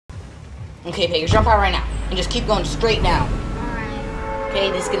Okay, Paiger, jump out right now. And just keep going straight down. Alright.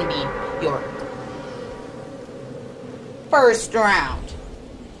 Okay, this is gonna be your first round.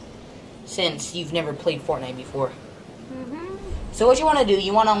 Since you've never played Fortnite before. So what you want to do,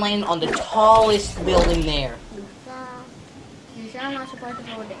 you want to land on the tallest building there. You sure I'm not supposed to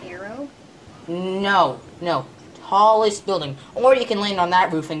go with the arrow? No. Tallest building. Or you can land on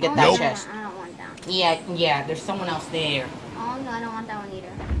that roof and get that chest. I don't want that. Yeah, there's someone else there. Oh no, I don't want that one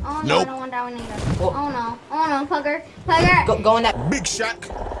either. Oh no, Nope. I don't want that one either. Well, Oh no, Pugger. Go in that. Big shot.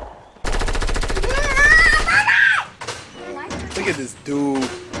 Look at this dude.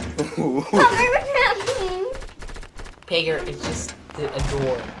 Paiger, it's just a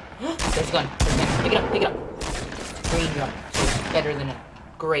door. There's a gun. Pick it up. Green gun. So it's better than a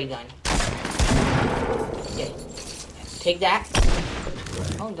gray gun. Okay. Take that.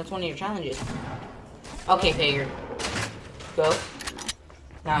 Oh, that's one of your challenges. Okay, Paiger. Go.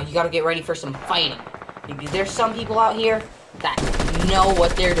 Now, you gotta get ready for some fighting. Because there's some people out here that know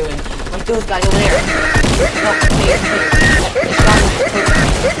what they're doing. Like those guys over there. No, Paiger.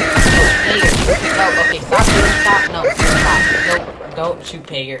 No, stop. Don't shoot,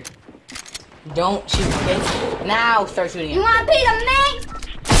 Paiger. Don't shoot, okay? Now start shooting him. You want a piece of me?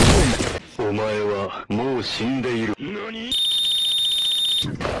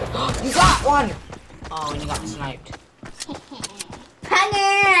 You got one! Oh, and you got sniped.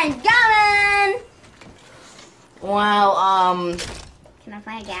 Pugger, coming! Well, Can I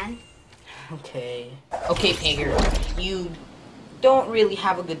fight again? Okay, Paiger. You don't really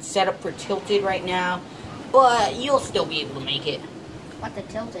have a good setup for Tilted right now, but you'll still be able to make it. What's a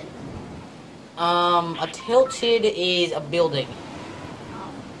tilted? A Tilted is a building.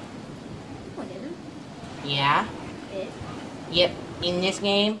 Oh. What is it? Yeah? It? Yep. In this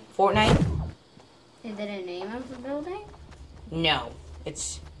game, Fortnite? Is it a name of the building? No.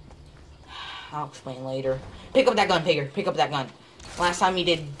 It's... I'll explain later. Pick up that gun, Paiger. Pick up that gun. Last time you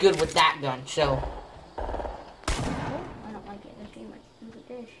did good with that gun, so... Oh, I don't like it. This game is a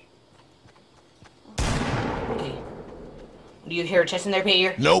dish. Okay. Do you hear a chest in there,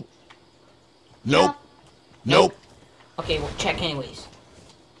 Paiger? Nope. Okay, well, check anyways.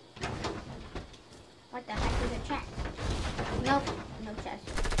 What the heck is a chest? Nope, no chest.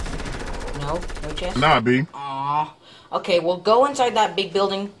 No chest? Nah, B. Aw. Okay, well, go inside that big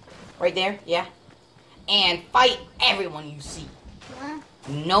building right there, yeah? And fight everyone you see. What?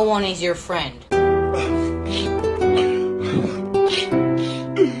 No one is your friend.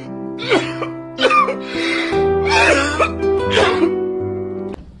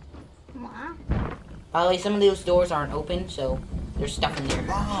 By the way, some of those doors aren't open, so there's stuff in there.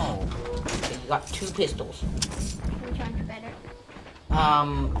 Wow. Okay, you got 2 pistols. Which one's better?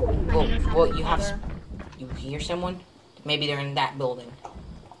 Well, you have... You hear someone? Maybe they're in that building.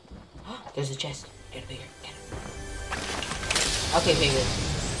 There's a chest. Get it, Paiger. Get it. Okay, Paiger.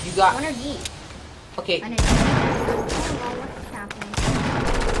 You got... One of these. Okay. I don't know what's happening.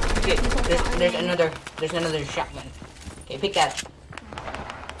 Okay, there's another shotgun. Okay, pick that up.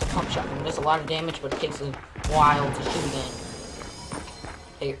 It's a pump shotgun. It does a lot of damage, but it takes a while to shoot again.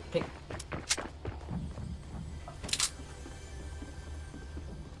 Here, pick.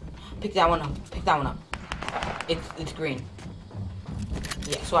 Pick that one up. Pick that one up. It's green.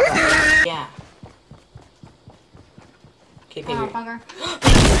 Yeah, swap that. Yeah. Okay, pick it. Bugger.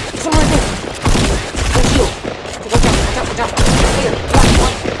 Someone right there. Go shield. Watch out. Here,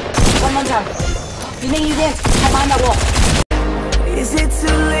 one down. You think you dance? Hide behind that wall. Is it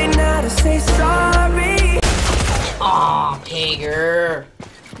too late now to say sorry? Aw, Paiger.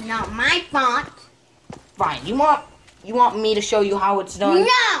 Not my fault. Fine. You want me to show you how it's done?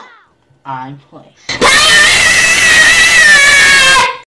 No! I'm playing.